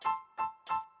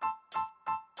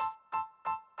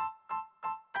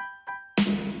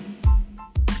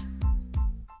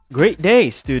Great day,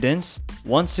 students!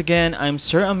 Once again, I'm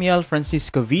Sir Amiel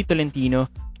Francisco V. Tolentino,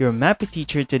 your MAPI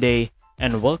teacher today,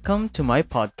 and welcome to my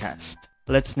podcast.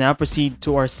 Let's now proceed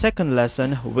to our second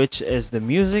lesson, which is the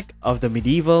music of the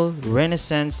medieval,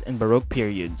 Renaissance, and Baroque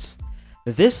periods.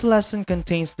 This lesson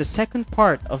contains the second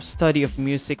part of study of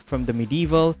music from the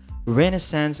medieval,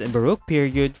 Renaissance, and Baroque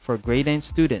period for grade 9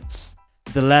 students.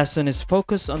 The lesson is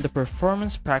focused on the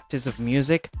performance practice of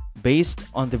music based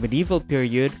on the medieval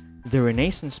period, the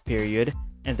Renaissance period,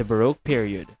 and the Baroque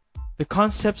period. The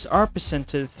concepts are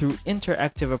presented through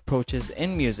interactive approaches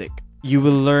in music. You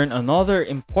will learn another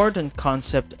important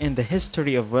concept in the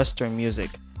history of Western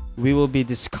music. We will be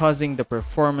discussing the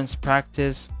performance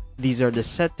practice. These are the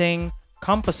setting,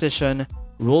 composition,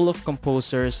 role of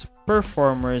composers,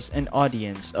 performers, and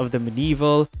audience of the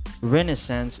medieval,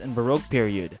 Renaissance, and Baroque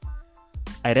period.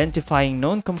 Identifying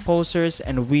known composers,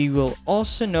 and we will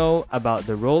also know about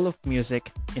the role of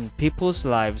music in people's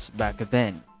lives back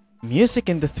then. Music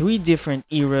in the three different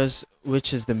eras,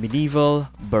 which is the medieval,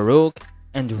 Baroque,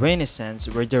 and Renaissance,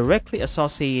 were directly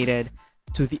associated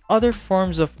to the other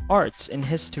forms of arts and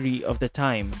history of the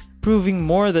time, proving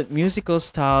more that musical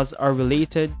styles are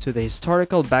related to the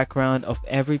historical background of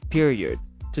every period.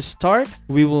 To start,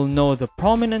 we will know the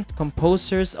prominent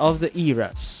composers of the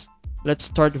eras. Let's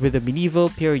start with the medieval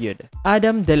period.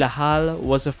 Adam de la Halle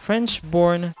was a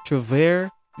French-born trouvère,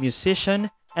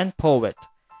 musician, and poet.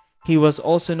 He was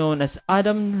also known as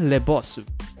Adam le Bossu,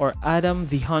 or Adam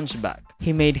the Hunchback.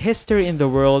 He made history in the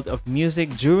world of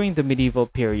music during the medieval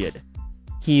period.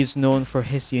 He is known for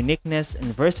his uniqueness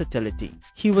and versatility.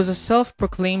 He was a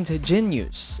self-proclaimed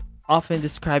genius, often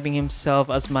describing himself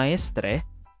as maestre,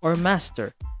 or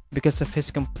master, because of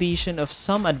his completion of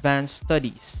some advanced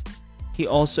studies. He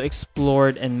also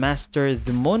explored and mastered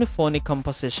the monophonic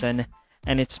composition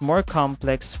and its more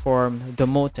complex form, the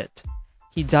motet.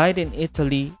 He died in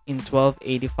Italy in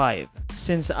 1285.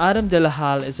 Since Adam de la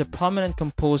Halle is a prominent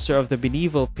composer of the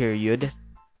medieval period,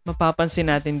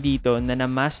 mapapansin natin dito na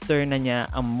na-master na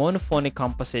niya ang monophonic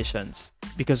compositions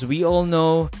because we all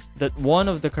know that one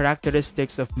of the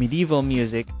characteristics of medieval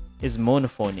music is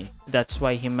monophony. That's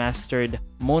why he mastered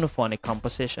monophonic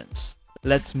compositions.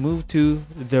 Let's move to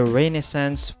the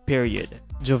Renaissance period.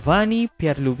 Giovanni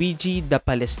Pierluigi da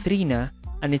Palestrina,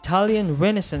 an Italian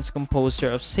Renaissance composer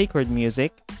of sacred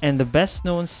music and the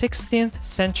best-known 16th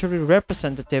century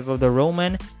representative of the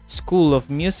Roman school of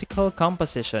musical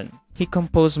composition. He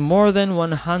composed more than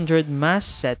 100 mass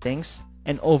settings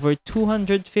and over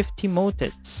 250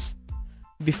 motets.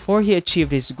 Before he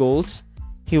achieved his goals,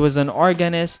 he was an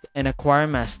organist and a choir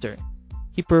master.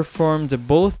 He performed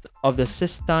both of the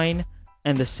Sistine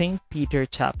and the St. Peter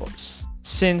chapels.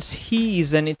 Since he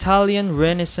is an Italian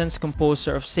Renaissance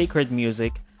composer of sacred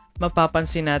music,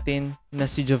 mapapansin natin na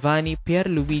si Giovanni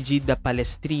Pierluigi da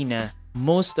Palestrina,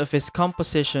 most of his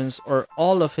compositions or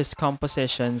all of his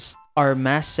compositions are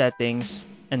mass settings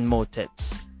and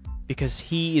motets because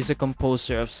he is a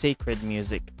composer of sacred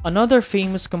music. Another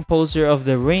famous composer of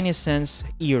the Renaissance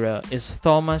era is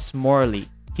Thomas Morley.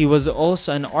 He was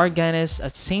also an organist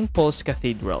at St. Paul's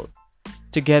Cathedral.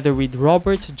 Together with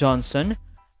Robert Johnson,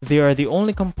 they are the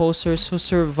only composers who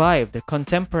survived the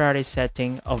contemporary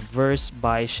setting of verse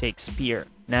by Shakespeare.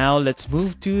 Now let's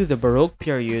move to the Baroque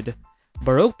period.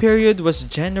 Baroque period was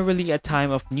generally a time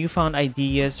of newfound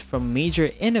ideas, from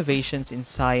major innovations in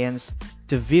science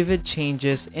to vivid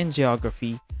changes in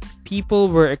geography. People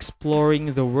were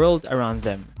exploring the world around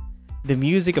them. The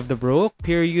music of the Baroque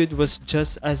period was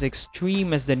just as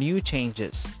extreme as the new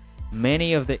changes.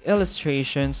 Many of the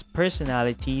illustrations,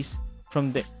 personalities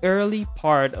from the early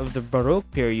part of the Baroque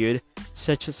period,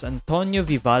 such as Antonio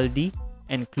Vivaldi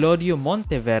and Claudio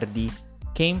Monteverdi,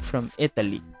 came from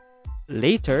Italy.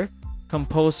 Later,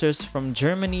 composers from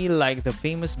Germany like the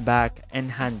famous Bach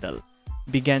and Handel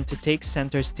began to take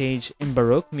center stage in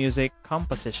Baroque music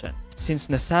composition. Since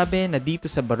nasabi na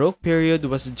dito sa Baroque period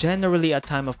was generally a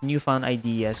time of newfound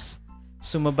ideas,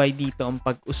 sumabay dito ang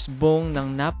pag-usbong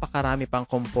ng napakarami pang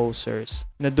composers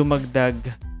na dumagdag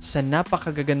sa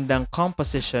napakagagandang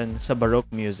composition sa Baroque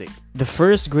music. The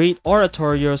first great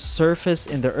oratorios surfaced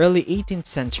in the early 18th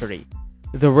century.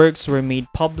 The works were made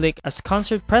public as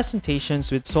concert presentations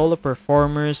with solo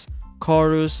performers,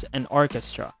 chorus, and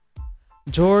orchestra.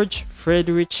 George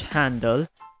Friedrich Handel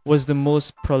was the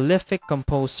most prolific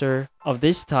composer of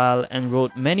this style and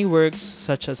wrote many works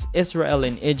such as Israel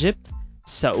in Egypt,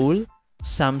 Saul,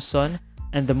 Samson,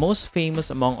 and the most famous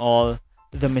among all,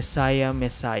 the Messiah.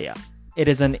 It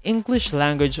is an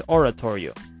English-language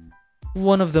oratorio.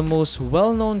 One of the most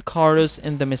well-known chorus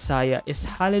in the Messiah is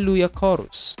Hallelujah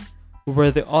Chorus,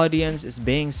 where the audience is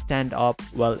being stand up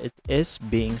while it is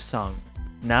being sung.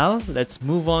 Now, let's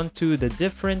move on to the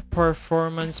different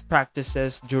performance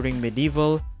practices during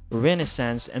medieval,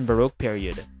 Renaissance, and Baroque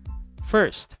period.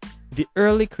 First, the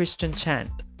early Christian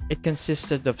chant. It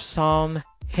consisted of psalm,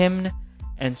 hymn,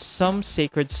 and some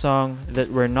sacred song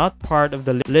that were not part of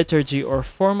the liturgy or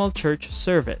formal church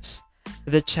service.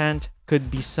 The chant could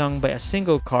be sung by a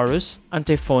single chorus,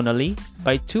 antiphonally,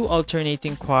 by two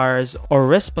alternating choirs, or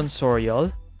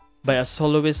responsorial, by a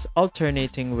soloist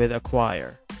alternating with a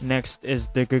choir. Next is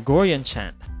the Gregorian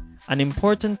chant, an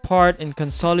important part in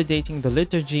consolidating the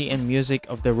liturgy and music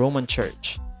of the Roman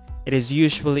Church. It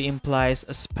usually implies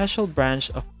a special branch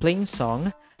of plain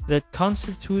song that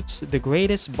constitutes the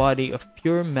greatest body of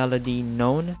pure melody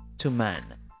known to man.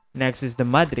 Next is the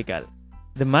Madrigal.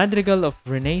 The Madrigal of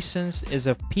Renaissance is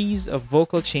a piece of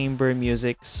vocal chamber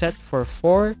music set for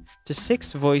 4 to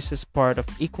 6 voices, part of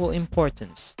equal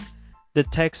importance. The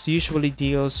text usually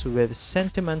deals with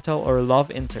sentimental or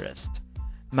love interest.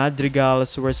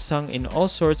 Madrigals were sung in all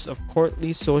sorts of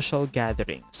courtly social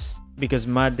gatherings, because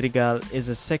madrigal is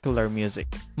a secular music.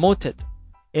 Motet.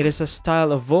 It is a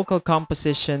style of vocal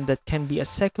composition that can be a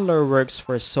secular works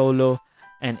for solo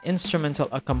and instrumental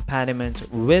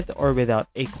accompaniment with or without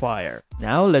a choir.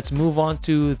 Now let's move on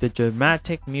to the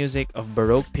dramatic music of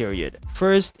Baroque period.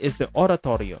 First is the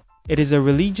oratorio. It is a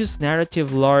religious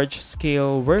narrative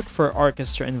large-scale work for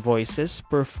orchestra and voices,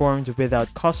 performed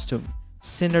without costume,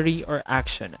 scenery, or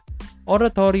action.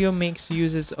 Oratorio makes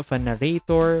uses of a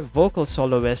narrator, vocal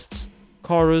soloists,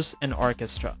 chorus, and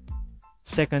orchestra.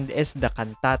 Second is the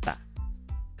cantata.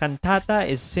 Cantata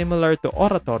is similar to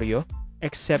oratorio,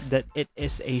 except that it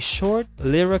is a short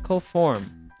lyrical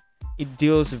form. It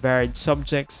deals varied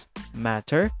subjects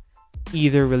matter,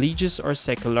 either religious or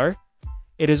secular.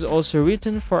 It is also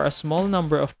written for a small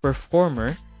number of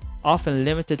performers, often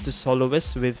limited to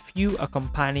soloists with few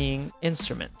accompanying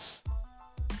instruments.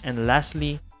 And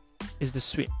lastly is the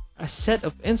suite, a set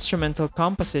of instrumental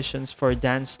compositions for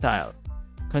dance style.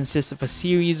 Consists of a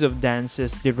series of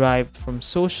dances derived from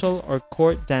social or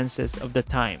court dances of the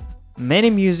time. Many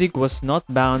music was not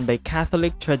bound by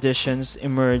Catholic traditions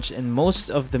emerged, and most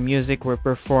of the music were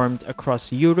performed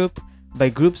across Europe by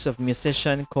groups of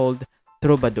musicians called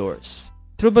troubadours.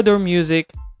 Troubadour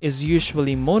music is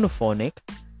usually monophonic,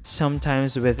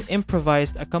 sometimes with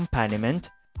improvised accompaniment,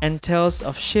 and tells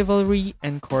of chivalry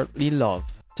and courtly love.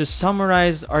 To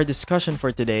summarize our discussion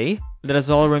for today, let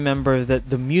us all remember that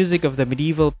the music of the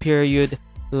medieval period,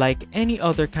 like any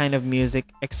other kind of music,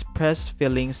 express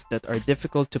feelings that are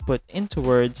difficult to put into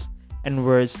words and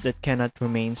words that cannot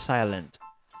remain silent.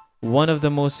 One of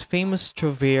the most famous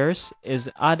trouvères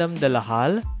is Adam de la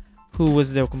Halle, who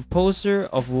was the composer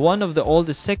of one of the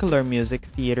oldest secular music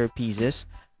theater pieces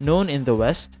known in the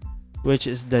West, which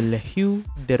is the Le Heu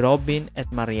de Robin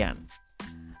et Marianne.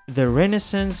 The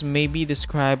Renaissance may be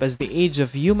described as the age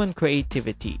of human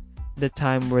creativity, the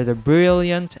time where the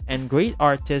brilliant and great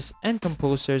artists and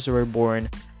composers were born,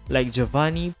 like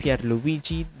Giovanni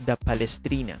Pierluigi da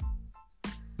Palestrina.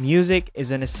 Music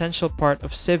is an essential part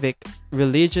of civic,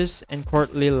 religious, and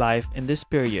courtly life in this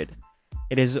period.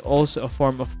 It is also a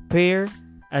form of prayer,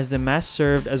 as the Mass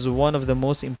served as one of the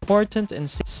most important and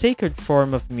sacred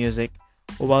form of music,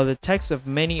 while the text of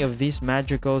many of these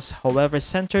madrigals, however,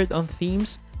 centered on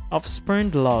themes of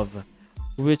spurned love,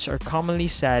 which are commonly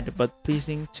sad but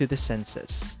pleasing to the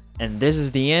senses. And this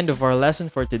is the end of our lesson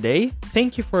for today.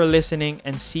 Thank you for listening,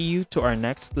 and see you to our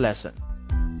next lesson.